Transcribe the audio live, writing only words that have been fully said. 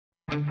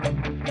Hi,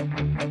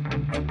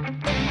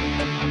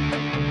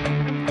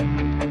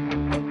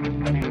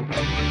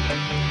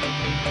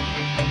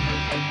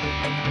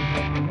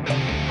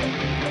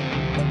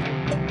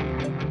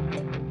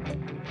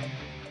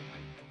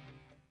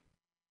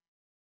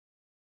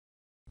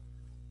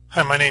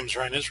 my name is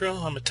Ryan Israel.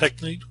 I'm a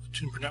tech lead with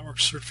Juniper Network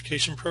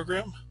Certification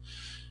Program,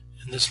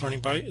 and this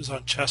learning byte is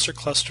on chassis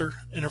cluster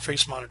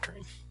interface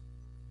monitoring.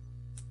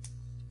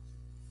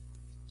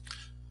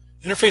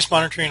 Interface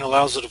monitoring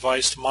allows the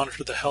device to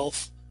monitor the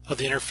health of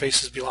the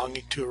interfaces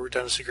belonging to a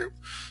redundancy group.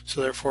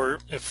 So therefore,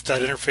 if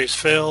that interface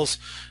fails,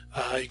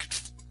 you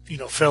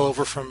could fail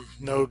over from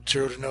node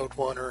 0 to node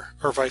 1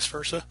 or vice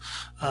versa.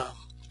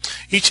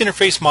 Each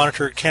interface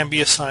monitor can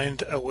be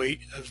assigned a weight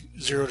of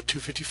 0 to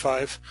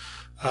 255.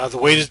 The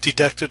weight is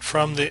deducted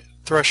from the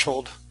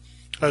threshold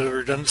of the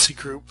redundancy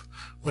group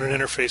when an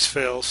interface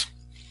fails.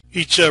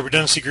 Each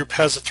redundancy group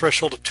has a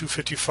threshold of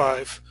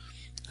 255,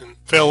 and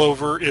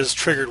failover is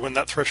triggered when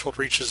that threshold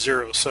reaches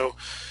 0. So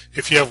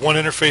if you have one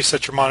interface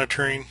that you're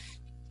monitoring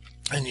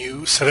and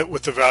you set it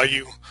with the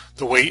value,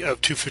 the weight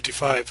of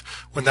 255,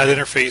 when that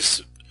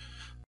interface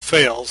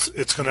fails,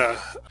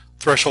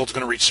 threshold's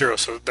going to reach 0.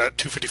 So that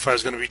 255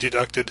 is going to be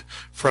deducted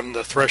from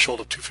the threshold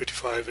of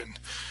 255,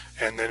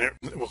 and then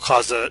it will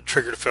cause a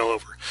trigger to fail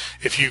over.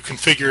 If you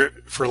configure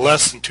it for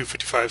less than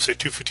 255, say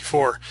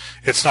 254,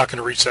 it's not going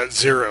to reach that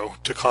 0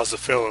 to cause the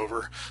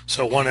failover.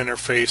 So that one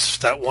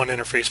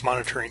interface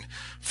monitoring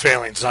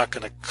failing is not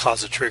going to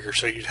cause a trigger.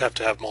 So you'd have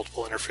to have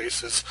multiple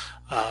interfaces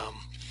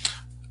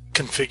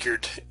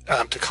configured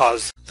to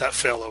cause that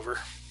failover.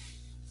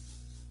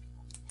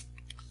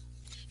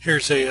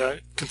 Here's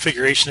a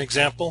configuration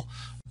example.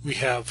 We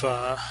have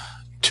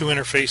two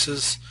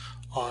interfaces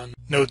on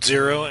node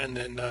 0 and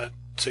then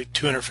say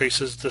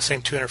the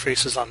same two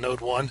interfaces on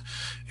node 1.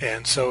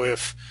 And so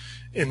if,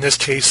 in this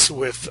case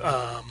with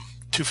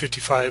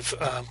 255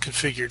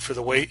 configured for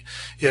the weight,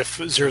 if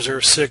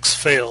 006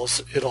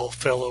 fails, it'll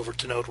fail over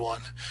to node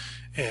 1.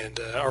 And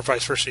or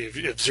vice versa,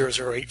 if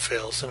 008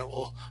 fails, then it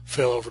will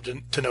fail over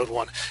to node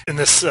 1. In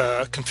this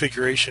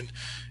configuration,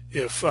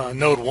 if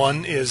node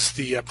 1 is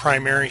the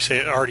primary, say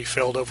it already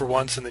failed over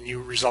once and then you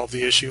resolve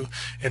the issue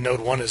and node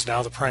 1 is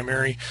now the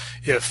primary,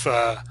 if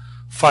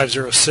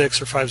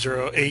 506 or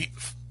 508,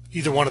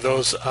 either one of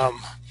those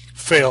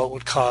fail,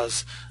 would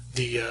cause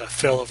the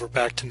failover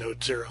back to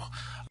node 0.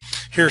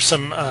 Here are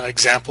some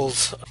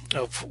examples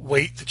of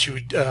weight that you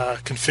would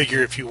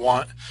configure if you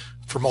want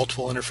for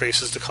multiple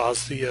interfaces to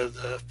cause the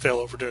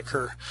failover to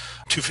occur.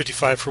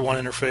 255 for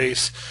one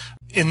interface.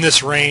 In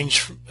this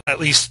range, at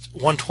least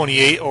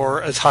 128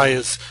 or as high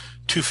as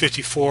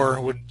 254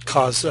 would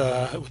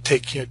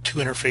take two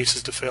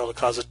interfaces to fail to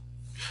cause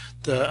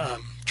the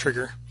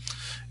trigger.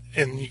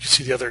 And you can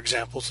see the other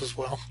examples as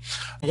well.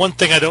 One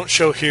thing I don't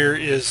show here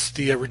is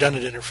the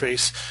redundant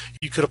interface.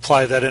 You could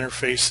apply that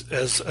interface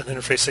as an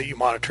interface that you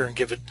monitor and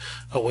give it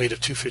a weight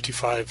of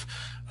 255.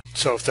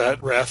 So if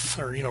that ref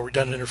or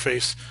redundant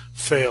interface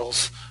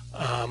fails,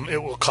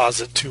 it will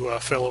cause it to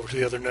fail over to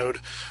the other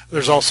node.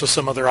 There's also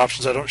some other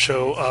options I don't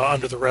show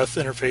under the ref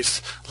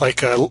interface,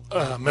 like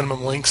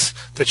minimum links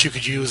that you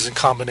could use in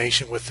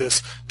combination with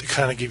this to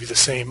kind of give you the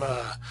same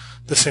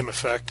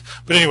effect.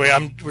 But anyway,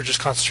 we're just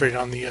concentrating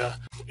on the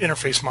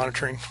interface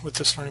monitoring with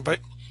this learning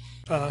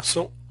byte.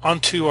 So on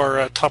to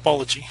our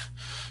topology.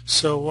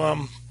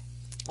 So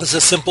this is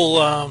a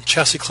simple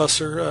chassis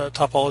cluster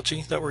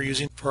topology that we're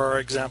using for our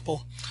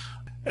example.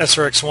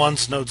 SRX1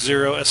 is node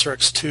 0,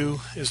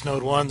 SRX2 is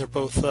node 1. They're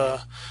both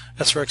SRX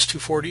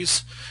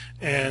 240s,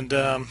 and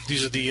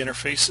these are the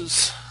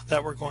interfaces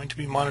that we're going to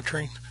be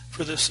monitoring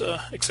for this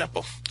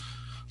example.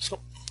 So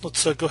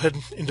let's go ahead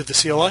into the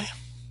CLI.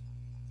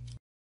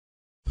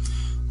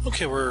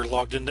 Okay, we're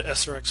logged into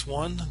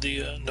SRX1,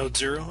 the node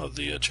 0 of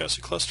the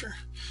chassis cluster,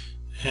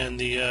 and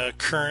the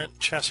current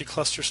chassis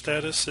cluster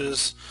status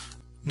is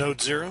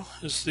node 0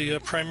 is the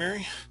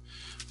primary,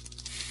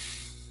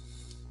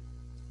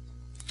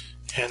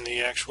 and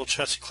the actual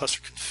chassis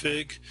cluster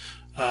config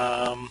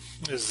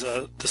is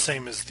the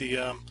same as the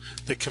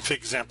config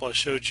example I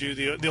showed you.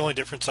 The only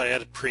difference, I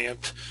added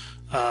preempt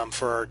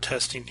for our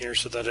testing here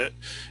so that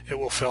it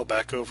will fail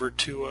back over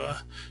to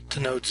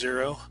node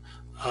 0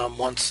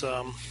 once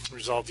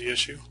resolve the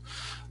issue.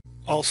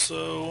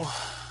 Also,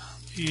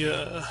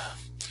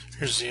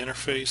 here's the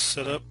interface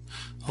setup.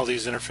 All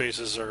these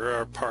interfaces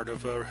are part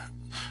of a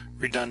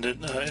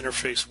redundant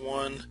interface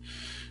 1,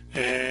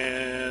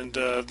 and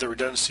the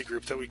redundancy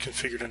group that we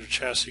configured under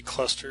chassis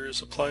cluster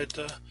is applied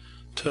to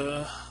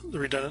the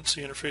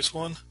redundancy interface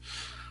 1.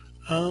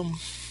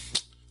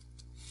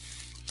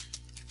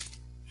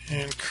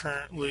 And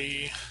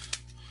currently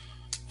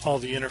all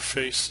the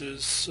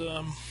interfaces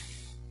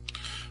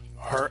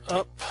are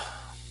up.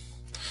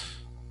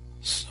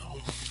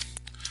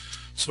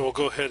 So we'll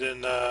go ahead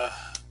and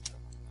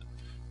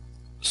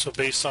so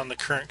based on the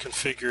current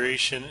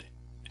configuration,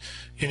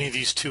 any of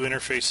these two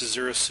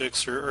interfaces,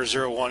 06 or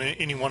 01,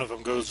 any one of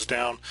them goes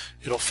down,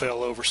 it'll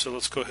fail over. So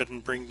let's go ahead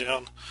and bring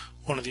down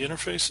one of the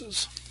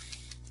interfaces.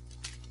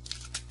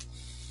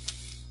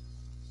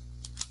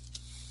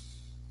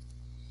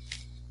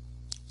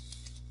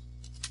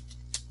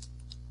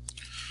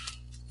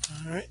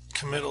 Alright,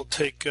 commit will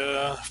take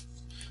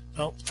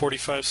about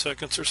 45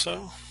 seconds or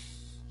so.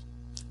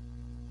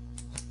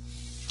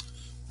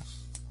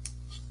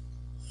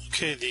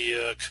 Okay,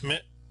 the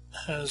commit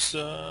has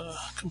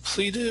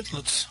completed.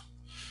 Let's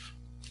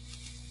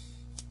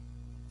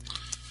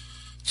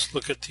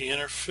look at the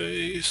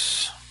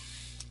interface.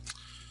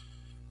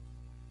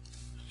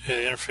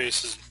 Okay, the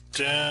interface is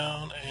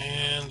down,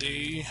 and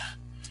the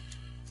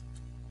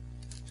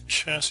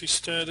chassis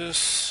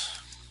status.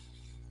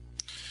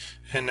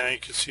 And now you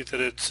can see that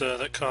it's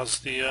that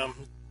caused the to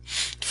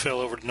fail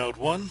over to node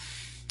 1.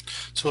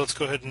 So let's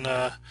go ahead and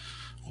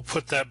we'll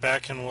put that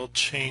back, and we'll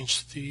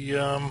change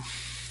the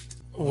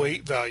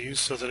weight values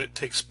so that it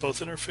takes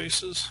both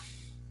interfaces.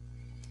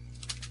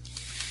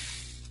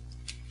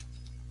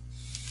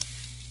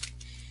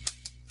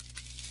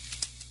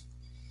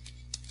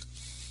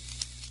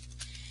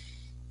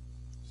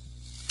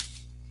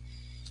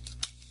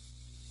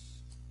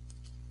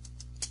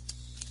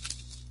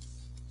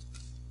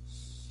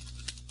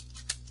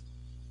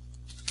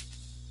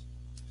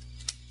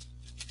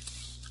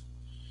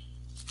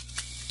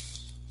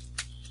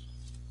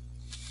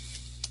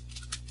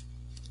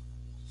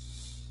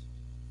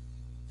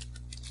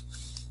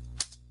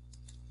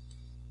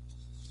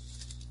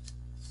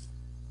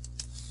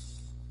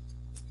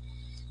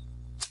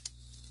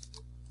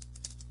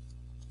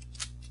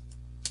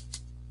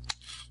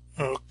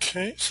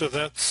 Okay, so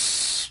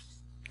that's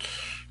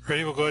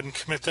ready. We'll go ahead and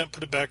commit that,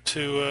 put it back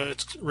to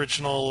its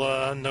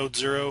original node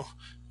 0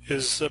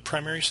 is the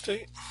primary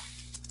state.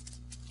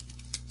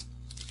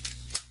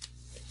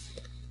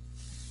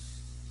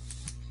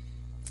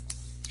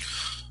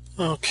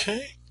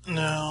 Okay,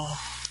 now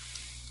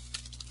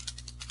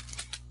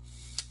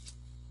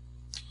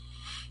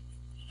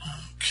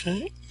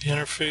the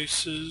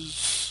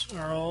interfaces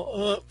are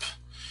all up.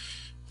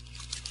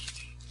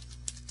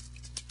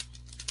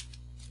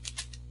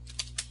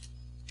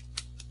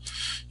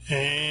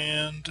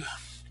 And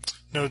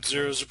node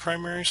 0 is a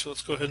primary, so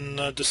let's go ahead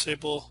and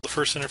disable the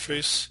first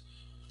interface.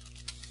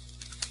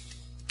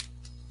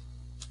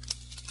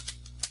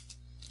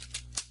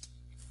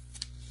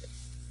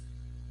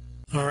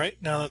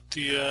 Alright, now that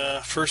the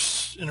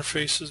first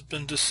interface has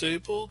been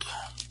disabled,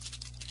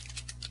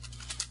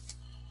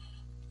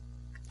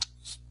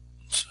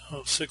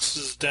 so 6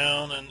 is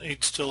down and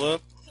 8 still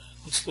up.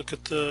 Let's look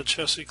at the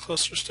chassis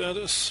cluster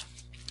status.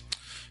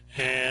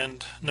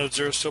 And node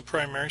 0 is still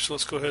primary, so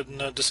let's go ahead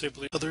and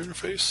disable the other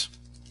interface.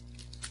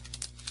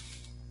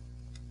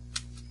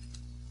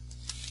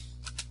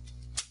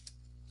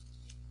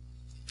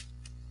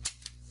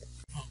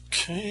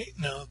 Okay,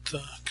 now that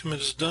the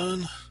commit is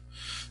done,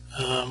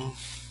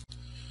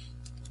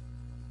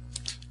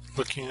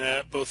 looking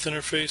at both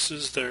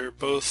interfaces, they're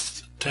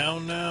both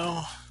down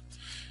now,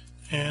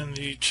 and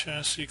the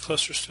chassis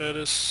cluster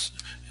status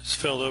is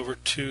failed over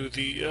to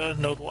the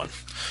node 1.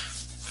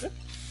 Okay.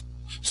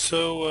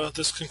 So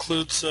this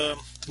concludes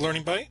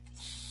Learning Byte.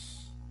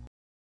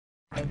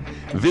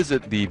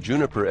 Visit the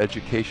Juniper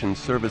Education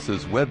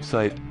Services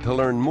website to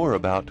learn more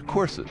about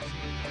courses.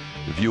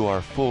 View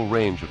our full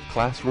range of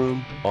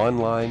classroom,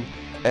 online,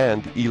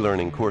 and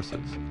e-learning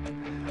courses.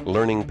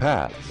 Learning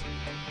paths,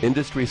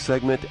 industry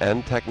segment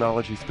and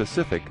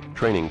technology-specific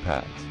training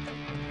paths.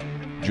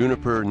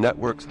 Juniper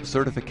Network's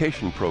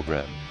certification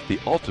program, the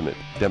ultimate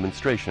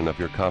demonstration of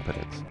your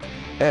competence.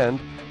 And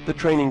the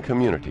training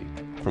community.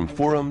 From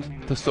forums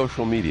to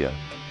social media,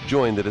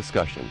 join the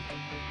discussion.